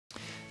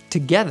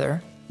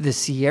Together, the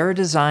Sierra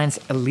Designs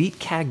Elite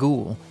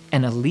Cagoule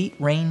and Elite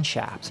Rain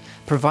Chaps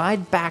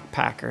provide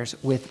backpackers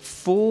with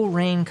full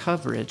rain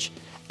coverage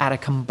at a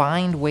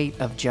combined weight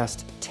of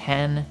just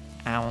 10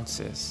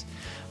 ounces.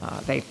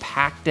 They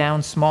pack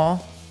down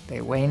small,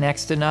 they weigh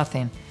next to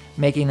nothing,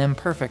 making them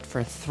perfect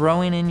for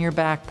throwing in your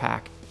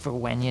backpack for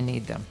when you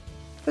need them.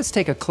 Let's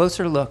take a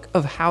closer look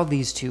of how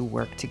these two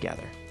work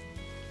together.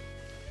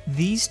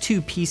 These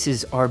two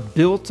pieces are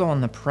built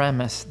on the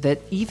premise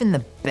that even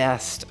the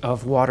best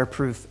of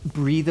waterproof,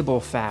 breathable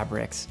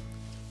fabrics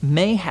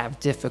may have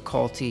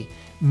difficulty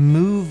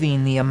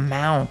moving the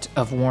amount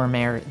of warm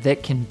air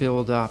that can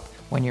build up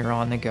when you're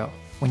on the go,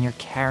 when you're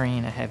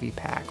carrying a heavy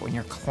pack, when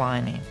you're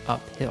climbing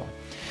uphill.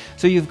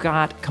 So you've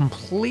got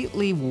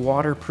completely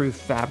waterproof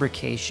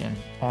fabrication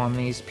on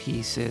these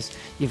pieces.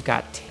 You've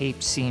got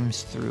tape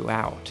seams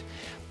throughout,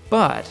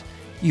 but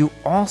you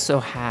also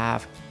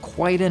have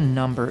quite a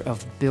number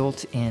of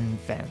built-in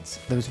vents.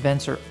 Those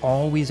vents are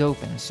always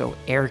open so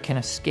air can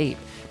escape,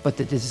 but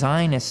the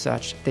design is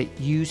such that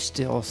you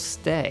still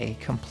stay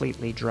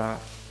completely dry.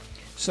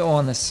 So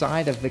on the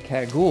side of the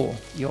Cagoule,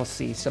 you'll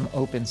see some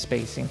open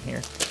spacing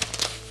here.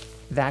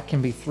 That can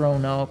be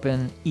thrown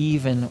open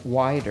even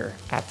wider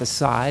at the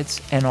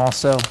sides and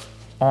also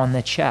on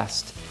the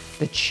chest.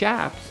 The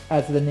chaps,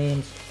 as the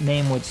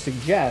name would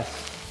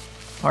suggest,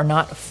 are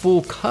not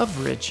full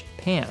coverage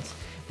pants.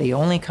 They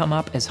only come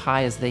up as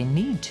high as they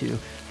need to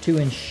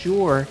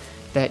ensure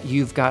that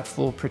you've got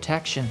full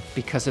protection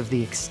because of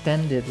the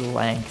extended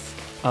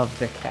length of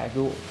the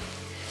Cagoule.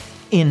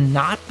 In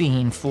not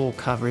being full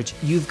coverage,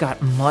 you've got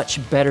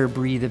much better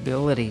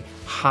breathability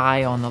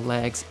high on the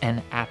legs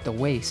and at the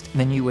waist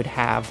than you would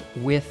have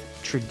with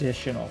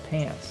traditional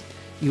pants.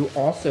 You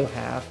also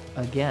have,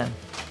 again,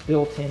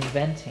 built-in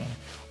venting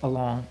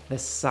along the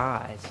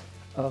sides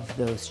of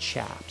those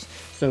chaps.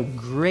 So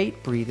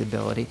great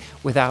breathability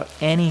without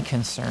any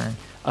concern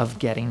of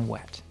getting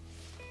wet.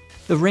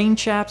 The rain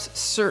chaps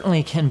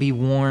certainly can be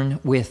worn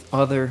with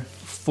other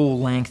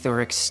full-length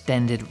or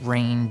extended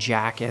rain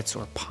jackets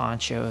or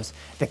ponchos.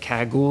 The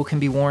Cagoule can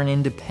be worn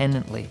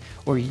independently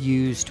or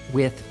used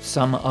with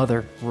some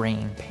other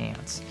rain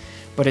pants.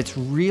 But it's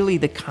really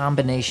the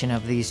combination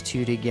of these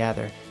two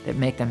together that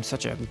make them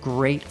such a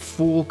great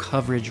full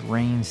coverage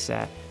rain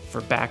set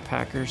for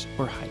backpackers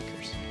or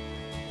hikers.